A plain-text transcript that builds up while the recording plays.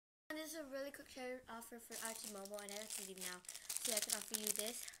this is a really quick trade offer for artsymomo, and I have to leave now. So I can offer you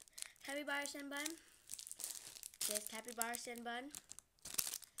this capybara sin bun, this capybara sin bun,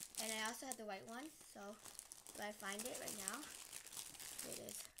 and I also have the white one. So if I find it right now, here it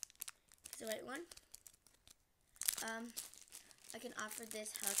is. It's the white one. I can offer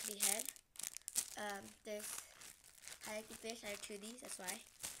this Hello Kitty head. This I like the fish. I have two of these. That's why.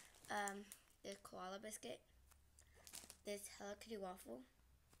 This koala biscuit. This Hello Kitty waffle.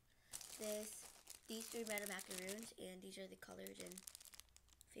 These three metal macaroons, and these are the colors and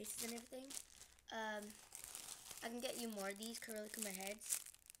faces and everything. I can get you more of these curly Kuma heads.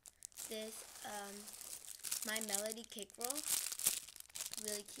 This My Melody cake roll,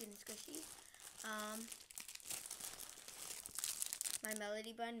 really cute and squishy. My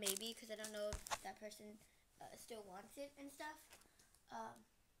Melody bun, maybe, because I don't know if that person still wants it and stuff.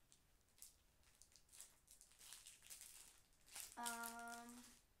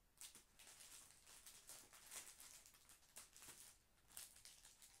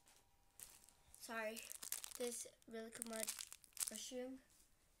 Sorry, this really cool mushroom.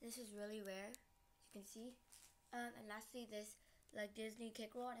 This is really rare, as you can see. And lastly, this like Disney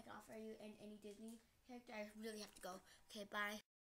cake roll, and I can offer you any Disney character. I really have to go. Okay, bye.